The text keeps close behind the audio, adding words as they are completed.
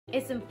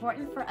It's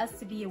important for us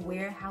to be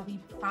aware how we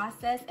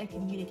process and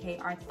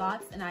communicate our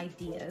thoughts and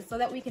ideas so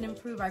that we can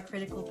improve our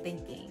critical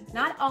thinking.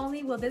 Not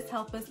only will this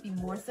help us be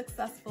more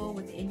successful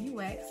within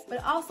UX,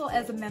 but also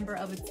as a member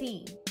of a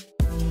team.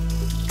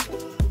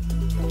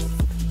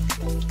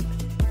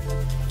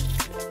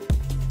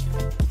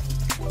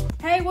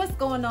 Hey, what's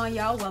going on,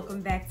 y'all?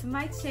 Welcome back to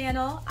my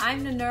channel.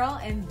 I'm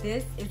Nannearl, and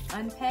this is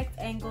Unpacked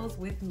Angles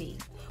with me,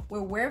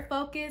 where we're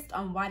focused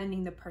on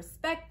widening the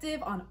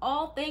perspective on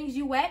all things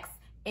UX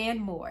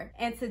and more.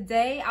 And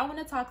today I want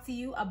to talk to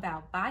you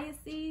about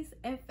biases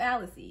and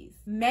fallacies.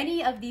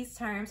 Many of these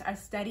terms are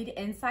studied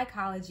in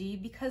psychology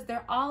because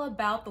they're all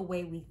about the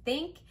way we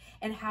think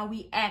and how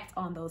we act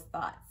on those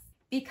thoughts.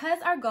 Because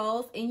our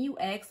goals in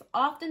UX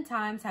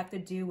oftentimes have to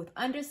do with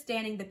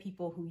understanding the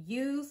people who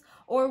use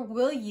or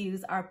will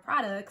use our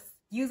products,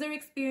 user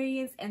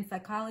experience and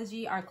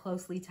psychology are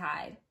closely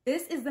tied.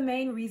 This is the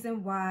main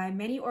reason why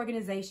many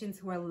organizations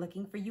who are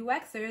looking for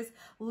UXers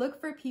look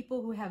for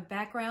people who have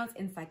backgrounds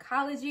in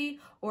psychology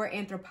or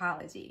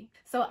anthropology.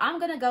 So I'm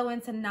gonna go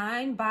into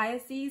 9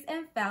 biases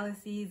and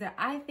fallacies that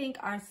I think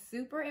are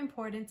super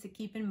important to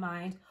keep in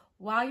mind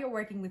while you're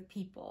working with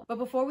people. But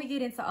before we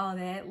get into all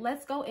that,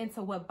 let's go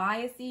into what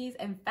biases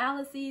and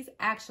fallacies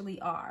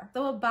actually are.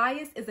 So a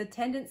bias is a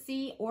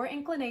tendency or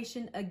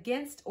inclination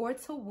against or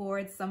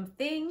towards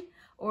something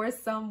or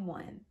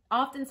someone.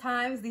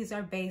 Oftentimes, these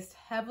are based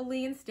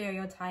heavily in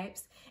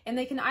stereotypes, and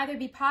they can either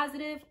be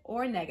positive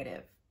or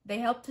negative. They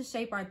help to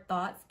shape our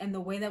thoughts and the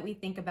way that we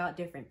think about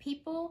different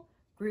people,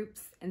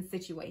 groups, and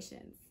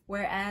situations.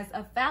 Whereas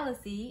a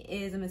fallacy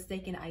is a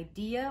mistaken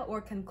idea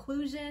or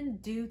conclusion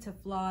due to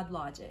flawed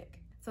logic.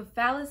 So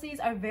fallacies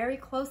are very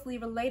closely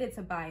related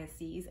to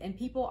biases, and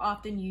people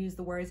often use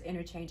the words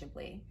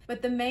interchangeably.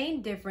 But the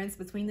main difference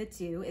between the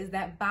two is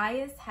that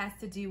bias has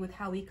to do with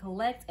how we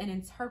collect and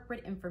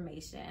interpret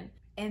information,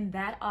 and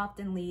that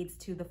often leads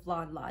to the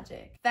flawed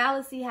logic.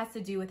 Fallacy has to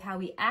do with how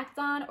we act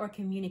on or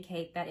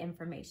communicate that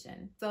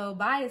information. So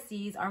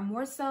biases are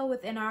more so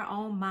within our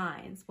own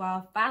minds,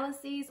 while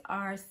fallacies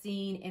are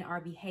seen in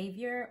our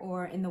behavior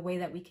or in the way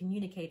that we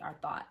communicate our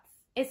thoughts.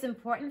 It's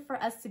important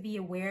for us to be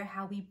aware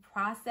how we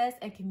process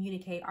and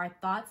communicate our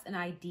thoughts and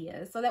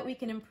ideas so that we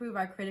can improve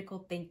our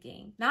critical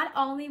thinking. Not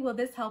only will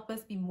this help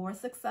us be more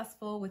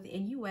successful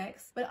within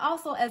UX, but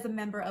also as a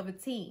member of a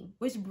team,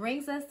 which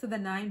brings us to the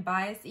 9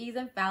 biases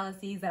and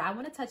fallacies that I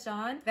want to touch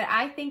on that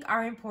I think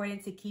are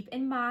important to keep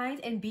in mind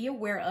and be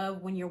aware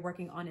of when you're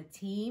working on a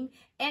team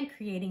and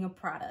creating a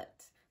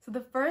product. So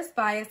the first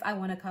bias I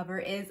want to cover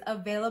is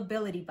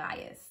availability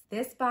bias.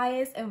 This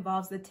bias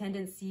involves the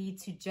tendency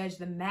to judge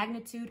the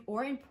magnitude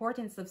or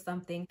importance of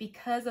something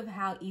because of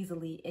how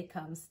easily it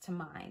comes to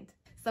mind.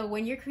 So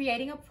when you're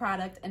creating a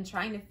product and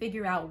trying to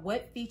figure out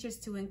what features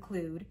to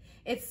include,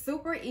 it's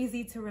super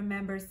easy to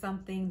remember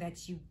something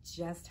that you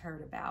just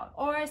heard about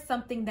or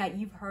something that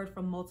you've heard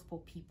from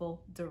multiple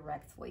people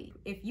directly.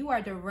 If you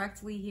are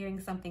directly hearing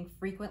something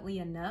frequently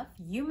enough,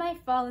 you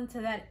might fall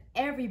into that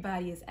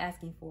everybody is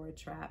asking for a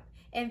trap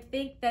and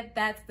think that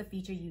that's the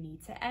feature you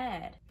need to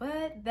add.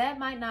 But that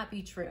might not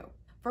be true.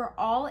 For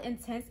all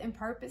intents and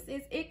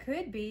purposes, it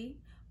could be,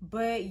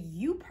 but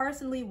you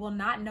personally will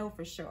not know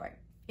for sure.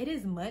 It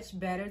is much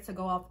better to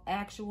go off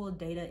actual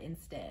data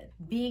instead.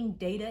 Being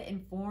data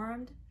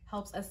informed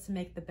helps us to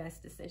make the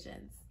best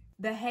decisions.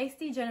 The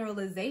hasty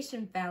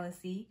generalization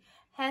fallacy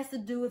has to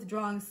do with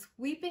drawing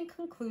sweeping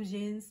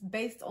conclusions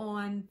based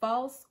on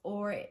false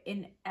or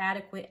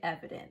inadequate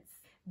evidence.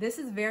 This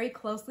is very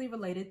closely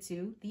related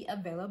to the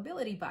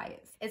availability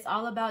bias. It's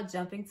all about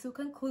jumping to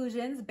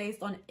conclusions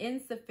based on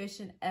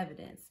insufficient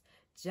evidence.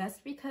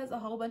 Just because a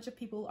whole bunch of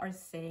people are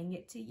saying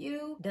it to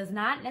you does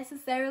not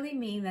necessarily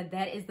mean that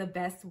that is the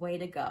best way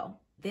to go.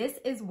 This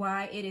is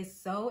why it is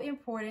so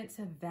important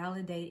to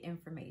validate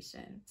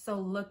information. So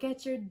look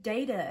at your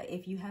data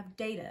if you have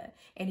data,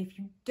 and if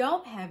you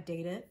don't have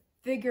data,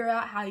 figure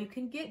out how you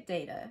can get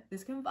data.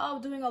 This can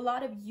involve doing a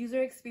lot of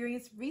user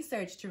experience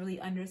research to really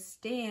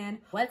understand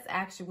what's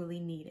actually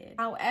needed.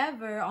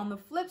 However, on the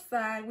flip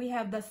side, we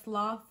have the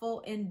slothful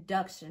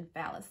induction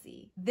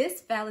fallacy. This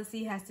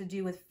fallacy has to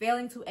do with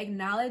failing to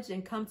acknowledge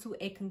and come to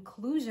a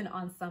conclusion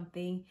on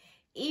something,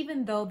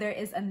 even though there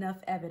is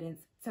enough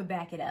evidence to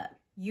back it up.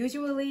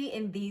 Usually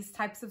in these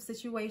types of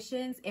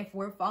situations, if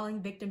we're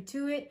falling victim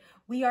to it,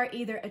 we are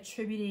either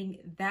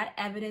attributing that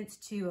evidence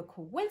to a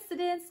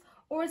coincidence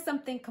or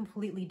something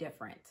completely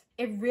different.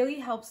 It really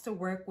helps to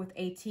work with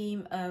a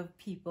team of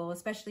people,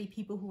 especially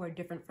people who are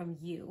different from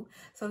you,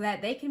 so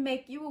that they can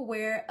make you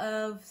aware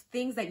of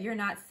things that you're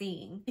not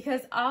seeing.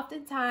 Because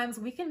oftentimes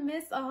we can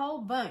miss a whole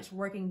bunch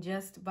working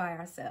just by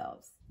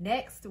ourselves.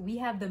 Next, we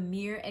have the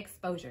mere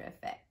exposure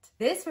effect.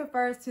 This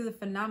refers to the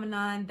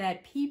phenomenon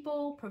that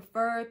people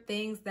prefer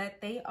things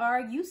that they are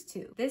used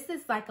to. This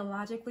is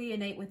psychologically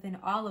innate within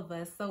all of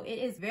us, so it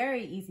is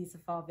very easy to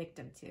fall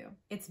victim to.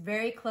 It's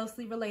very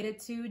closely related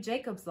to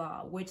Jacob's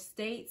Law, which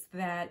states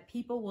that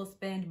people will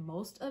spend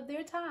most of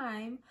their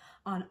time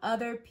on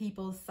other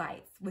people's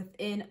sites,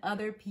 within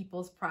other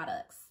people's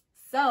products.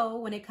 So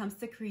when it comes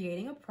to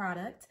creating a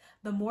product,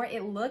 the more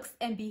it looks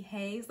and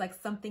behaves like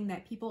something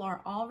that people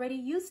are already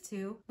used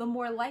to, the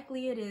more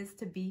likely it is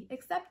to be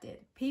accepted.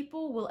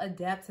 People will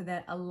adapt to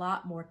that a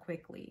lot more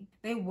quickly.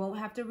 They won't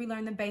have to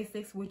relearn the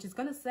basics, which is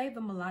going to save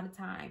them a lot of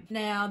time.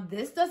 Now,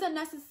 this doesn't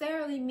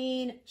necessarily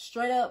mean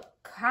straight up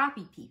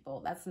copy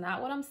people. That's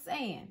not what I'm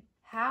saying.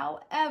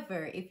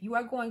 However, if you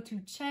are going to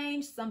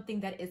change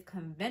something that is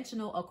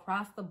conventional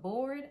across the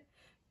board,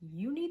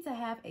 you need to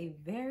have a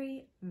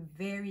very,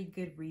 very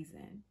good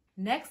reason.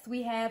 Next,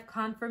 we have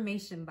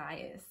confirmation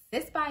bias.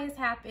 This bias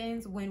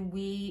happens when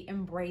we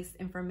embrace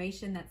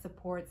information that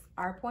supports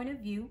our point of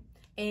view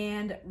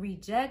and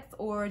reject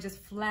or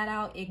just flat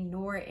out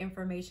ignore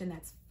information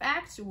that's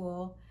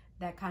factual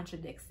that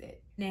contradicts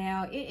it.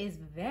 Now, it is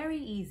very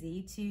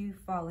easy to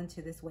fall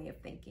into this way of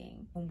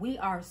thinking. When we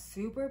are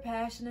super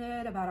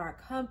passionate about our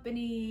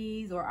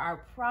companies or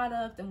our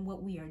product and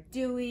what we are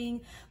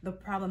doing, the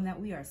problem that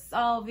we are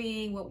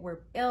solving, what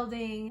we're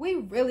building, we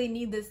really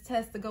need this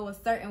test to go a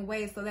certain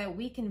way so that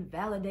we can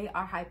validate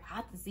our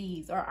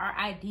hypotheses or our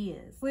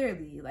ideas.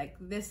 Clearly, like,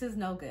 this is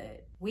no good.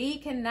 We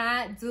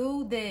cannot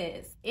do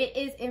this. It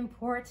is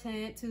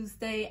important to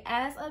stay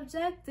as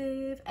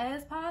objective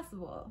as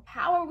possible.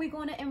 How are we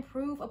going to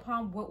improve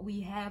upon what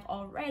we have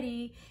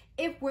already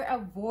if we're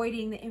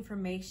avoiding the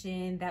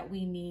information that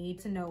we need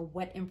to know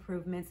what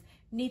improvements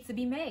need to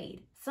be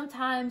made?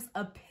 Sometimes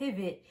a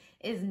pivot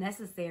is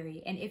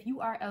necessary, and if you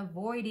are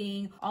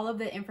avoiding all of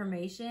the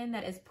information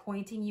that is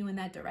pointing you in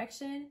that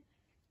direction,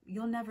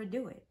 you'll never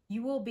do it.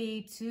 You will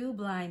be too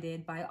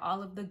blinded by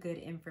all of the good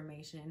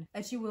information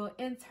that you will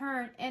in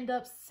turn end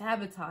up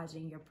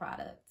sabotaging your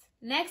product.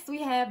 Next,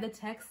 we have the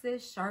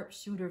Texas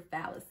sharpshooter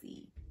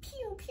fallacy.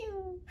 Pew,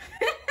 pew.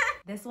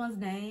 This one's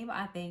name,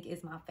 I think,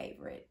 is my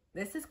favorite.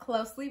 This is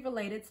closely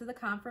related to the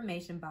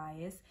confirmation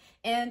bias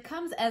and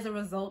comes as a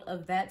result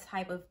of that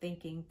type of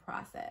thinking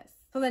process.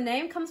 So the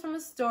name comes from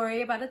a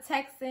story about a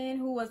Texan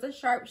who was a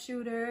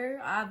sharpshooter,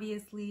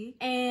 obviously.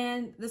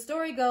 And the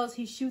story goes,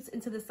 he shoots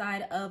into the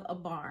side of a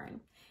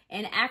barn.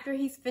 And after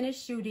he's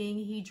finished shooting,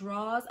 he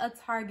draws a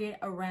target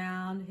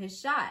around his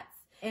shots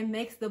and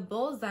makes the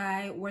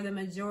bullseye where the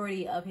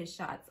majority of his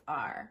shots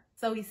are.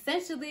 So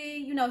essentially,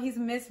 you know, he's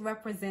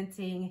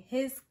misrepresenting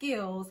his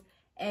skills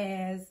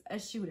as a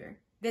shooter.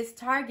 This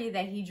target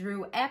that he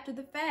drew after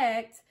the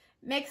fact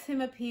makes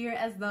him appear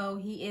as though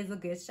he is a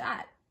good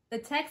shot. The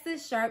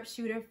Texas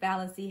sharpshooter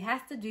fallacy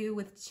has to do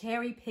with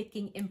cherry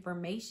picking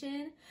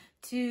information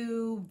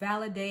to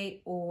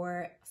validate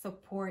or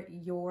support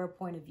your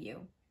point of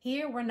view.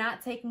 Here, we're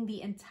not taking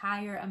the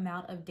entire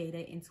amount of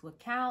data into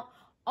account,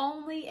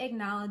 only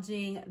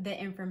acknowledging the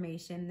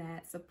information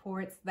that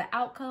supports the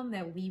outcome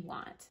that we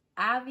want.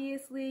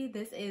 Obviously,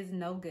 this is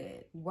no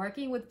good.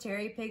 Working with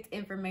cherry-picked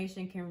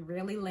information can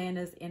really land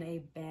us in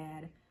a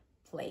bad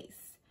place.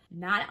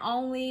 Not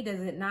only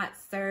does it not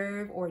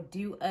serve or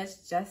do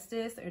us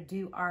justice or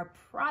do our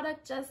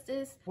product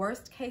justice,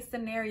 worst case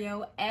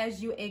scenario,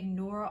 as you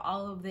ignore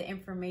all of the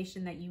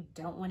information that you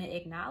don't want to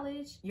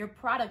acknowledge, your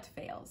product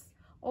fails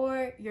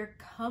or your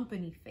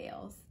company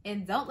fails.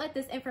 And don't let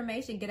this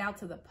information get out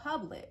to the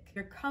public.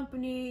 Your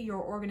company, your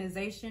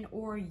organization,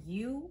 or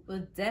you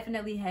will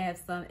definitely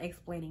have some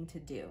explaining to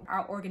do.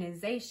 Our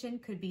organization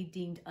could be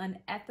deemed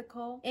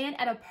unethical, and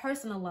at a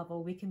personal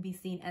level, we can be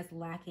seen as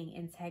lacking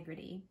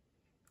integrity.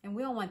 And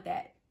we don't want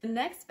that. The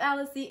next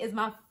fallacy is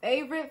my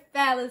favorite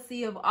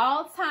fallacy of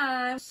all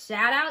time.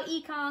 Shout out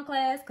econ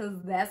class,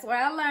 because that's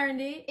where I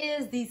learned it.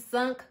 It is the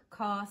sunk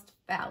cost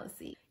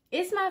fallacy.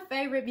 It's my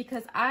favorite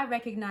because I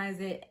recognize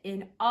it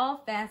in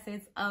all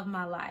facets of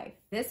my life.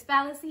 This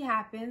fallacy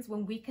happens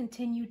when we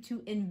continue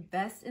to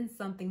invest in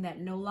something that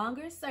no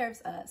longer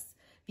serves us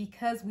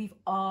because we've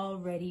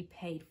already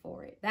paid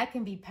for it. That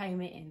can be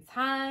payment in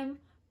time,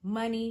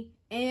 money,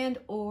 and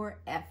or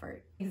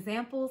effort.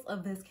 Examples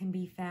of this can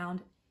be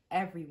found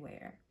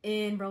everywhere.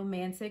 In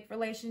romantic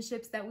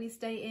relationships that we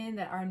stay in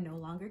that are no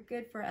longer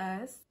good for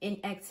us,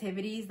 in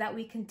activities that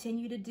we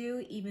continue to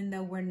do even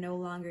though we're no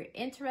longer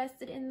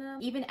interested in them,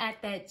 even at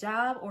that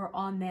job or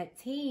on that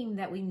team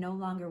that we no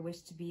longer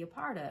wish to be a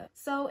part of.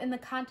 So in the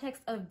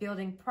context of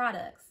building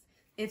products,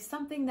 if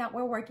something that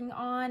we're working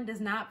on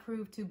does not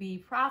prove to be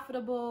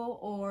profitable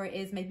or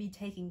is maybe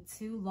taking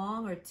too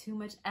long or too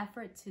much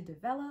effort to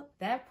develop,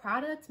 that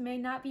product may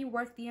not be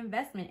worth the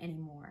investment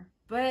anymore.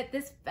 But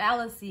this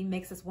fallacy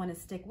makes us want to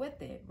stick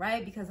with it,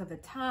 right? Because of the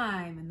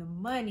time and the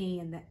money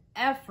and the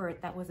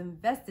effort that was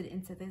invested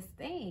into this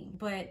thing.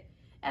 But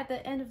at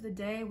the end of the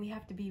day, we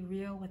have to be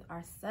real with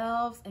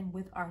ourselves and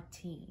with our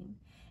team.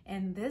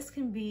 And this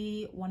can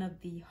be one of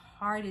the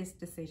hardest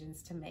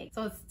decisions to make.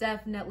 So it's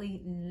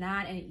definitely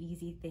not an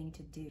easy thing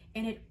to do.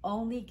 And it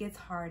only gets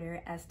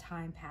harder as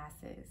time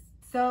passes.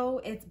 So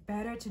it's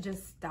better to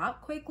just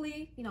stop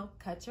quickly,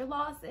 cut your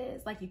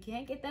losses. Like, you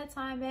can't get that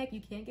time back,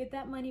 you can't get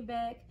that money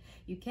back,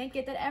 you can't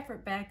get that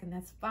effort back, and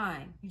that's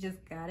fine. You just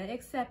gotta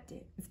accept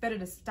it. It's better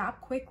to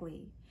stop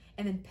quickly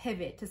and then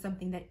pivot to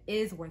something that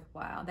is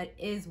worthwhile, that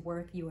is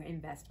worth your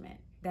investment,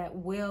 that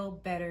will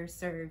better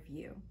serve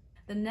you.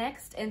 The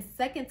next and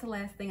second to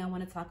last thing I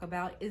want to talk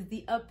about is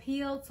the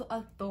appeal to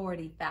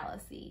authority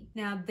fallacy.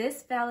 Now,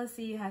 this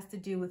fallacy has to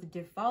do with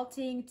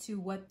defaulting to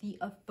what the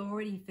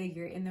authority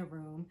figure in the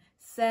room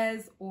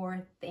says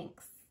or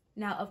thinks.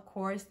 Now, of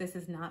course, this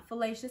is not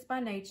fallacious by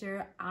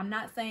nature. I'm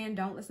not saying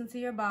don't listen to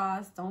your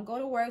boss, don't go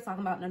to work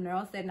talking about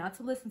Nannearl said not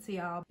to listen to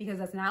y'all, because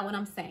that's not what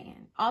I'm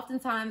saying.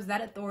 Oftentimes,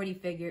 that authority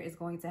figure is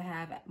going to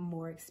have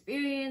more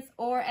experience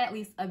or at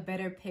least a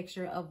better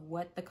picture of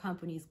what the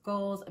company's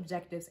goals,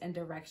 objectives, and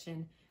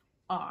direction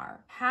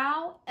are.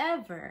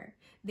 However,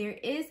 there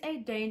is a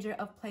danger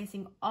of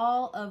placing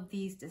all of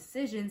these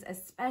decisions,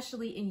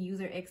 especially in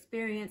user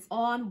experience,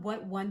 on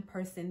what one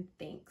person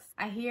thinks.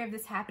 I hear of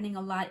this happening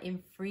a lot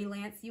in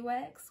freelance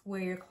UX, where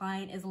your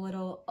client is a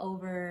little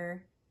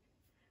overzealous.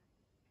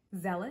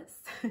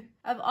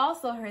 I've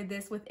also heard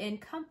this within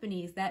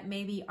companies that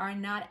maybe are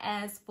not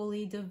as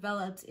fully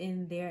developed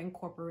in their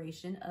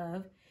incorporation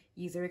of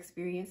user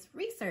experience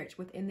research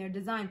within their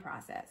design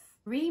process.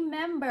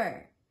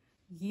 Remember,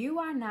 you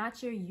are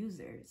not your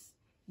users.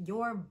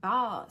 Your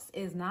boss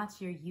is not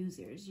your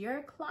users.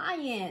 Your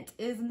client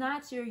is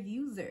not your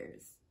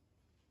users.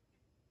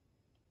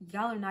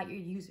 Y'all are not your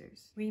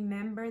users.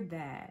 Remember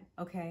that,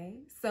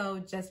 okay? So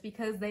just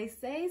because they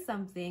say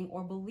something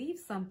or believe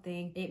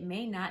something, it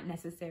may not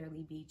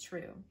necessarily be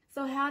true.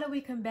 So how do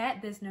we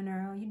combat this,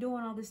 Nannearl? You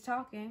doing all this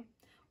talking?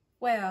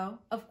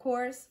 Well, of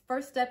course,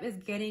 first step is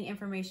getting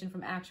information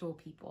from actual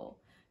people.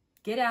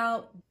 Get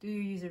out, do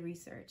your user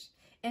research.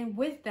 And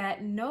with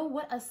that, know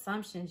what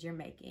assumptions you're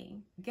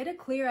making. Get a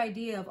clear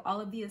idea of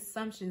all of the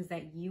assumptions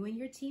that you and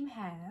your team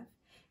have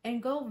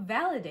and go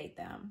validate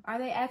them. Are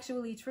they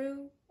actually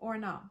true or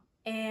not?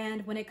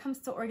 And when it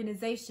comes to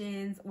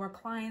organizations or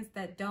clients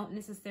that don't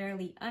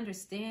necessarily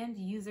understand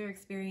user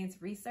experience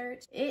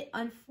research, it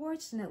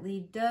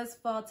unfortunately does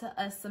fall to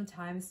us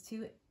sometimes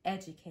to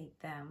educate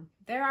them.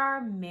 There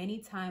are many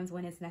times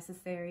when it's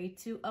necessary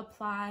to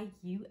apply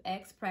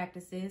UX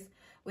practices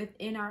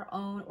within our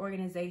own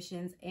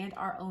organizations and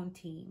our own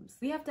teams.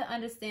 We have to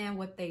understand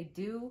what they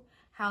do,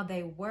 how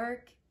they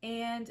work,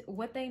 and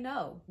what they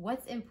know.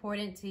 What's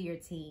important to your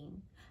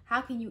team?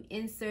 How can you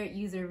insert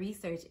user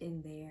research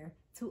in there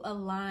to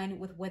align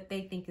with what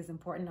they think is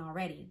important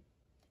already?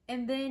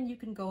 And then you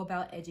can go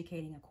about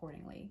educating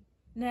accordingly.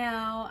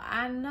 Now,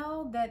 I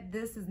know that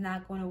this is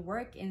not going to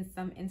work in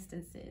some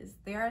instances.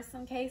 There are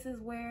some cases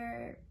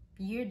where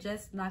you're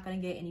just not going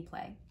to get any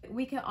play.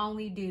 We can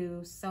only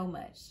do so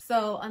much.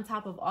 So on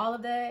top of all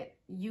of that,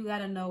 you got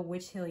to know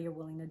which hill you're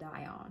willing to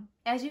die on.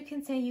 As you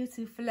continue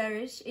to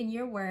flourish in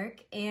your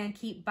work and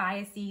keep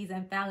biases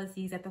and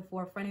fallacies at the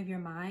forefront of your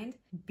mind,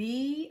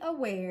 be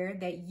aware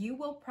that you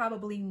will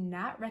probably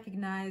not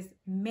recognize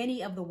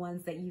many of the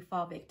ones that you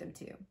fall victim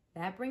to.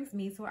 That brings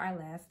me to our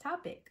last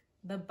topic: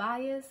 the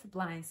bias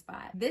blind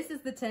spot. This is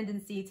the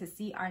tendency to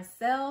see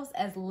ourselves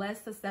as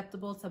less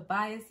susceptible to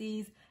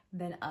biases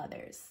than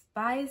others.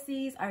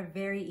 Biases are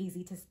very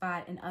easy to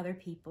spot in other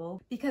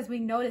people because we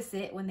notice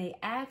it when they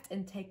act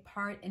and take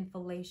part in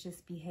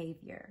fallacious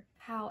behavior.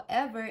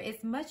 However,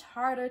 it's much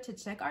harder to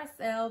check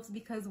ourselves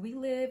because we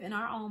live in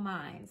our own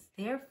minds.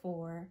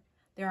 Therefore,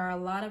 there are a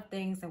lot of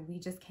things that we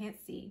just can't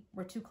see.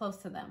 We're too close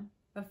to them.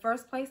 The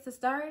first place to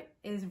start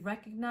is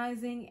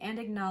recognizing and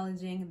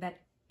acknowledging that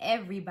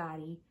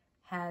everybody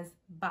has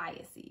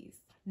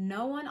biases.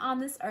 No one on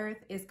this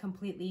earth is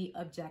completely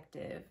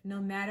objective. No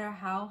matter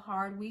how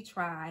hard we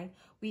try,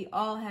 we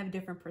all have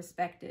different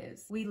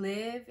perspectives. We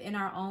live in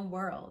our own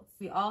worlds.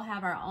 We all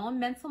have our own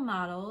mental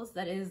models.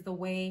 That is the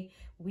way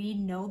we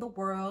know the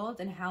world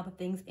and how the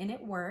things in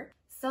it work.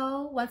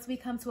 So once we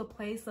come to a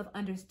place of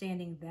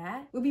understanding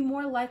that, we'll be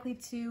more likely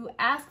to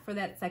ask for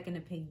that second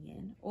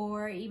opinion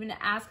or even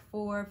ask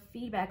for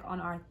feedback on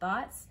our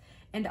thoughts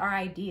and our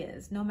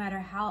ideas, no matter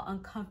how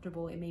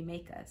uncomfortable it may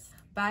make us.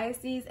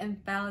 Biases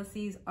and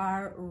fallacies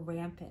are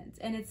rampant,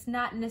 and it's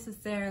not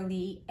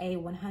necessarily a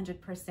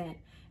 100%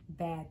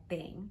 bad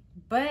thing,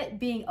 but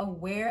being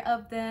aware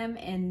of them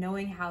and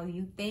knowing how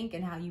you think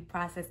and how you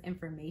process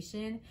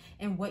information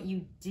and what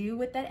you do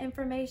with that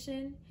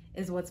information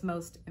is what's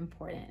most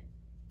important.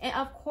 And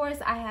of course,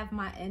 I have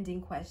my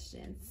ending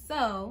question.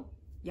 So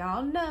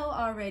y'all know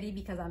already,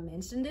 because I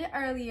mentioned it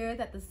earlier,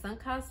 that the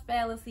sunk cost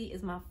fallacy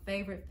is my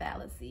favorite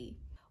fallacy.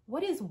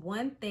 What is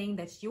one thing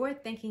that you're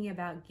thinking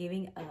about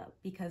giving up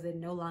because it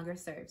no longer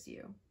serves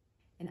you?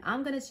 And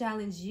I'm going to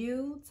challenge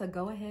you to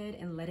go ahead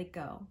and let it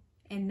go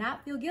and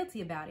not feel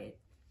guilty about it.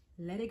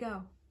 Let it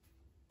go.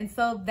 And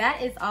so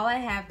that is all I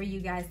have for you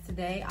guys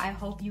today. I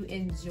hope you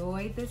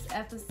enjoyed this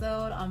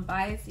episode on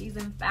biases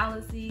and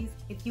fallacies.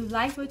 If you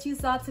liked what you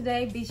saw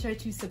today, be sure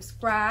to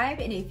subscribe.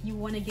 And if you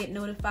want to get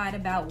notified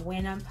about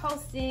when I'm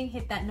posting,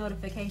 hit that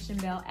notification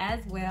bell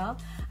as well.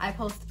 I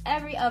post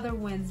every other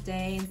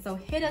Wednesday. And so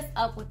hit us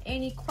up with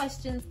any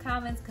questions,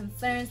 comments,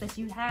 concerns that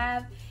you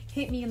have.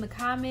 Hit me in the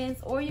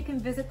comments, or you can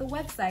visit the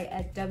website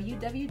at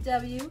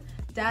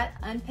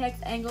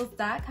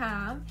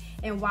www.unpackedangles.com.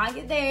 And while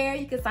you're there,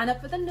 you can sign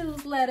up for the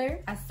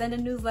newsletter. I send a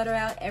newsletter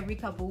out every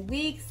couple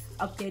weeks,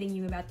 updating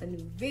you about the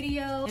new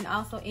video and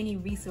also any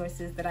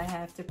resources that I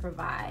have to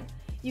provide.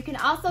 You can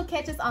also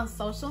catch us on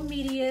social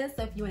media.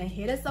 So if you want to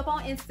hit us up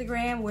on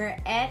Instagram, we're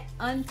at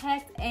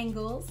Unpacked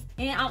Angles.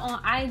 And I'm on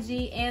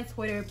IG and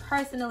Twitter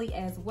personally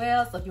as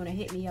well. So if you want to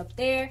hit me up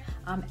there,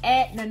 I'm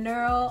at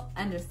Nannearl_.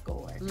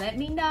 Let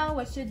me know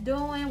what you're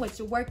doing, what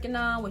you're working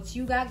on, what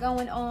you got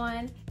going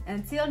on.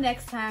 Until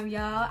next time,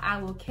 y'all,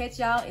 I will catch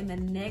y'all in the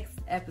next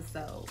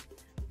episode.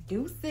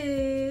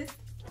 Deuces.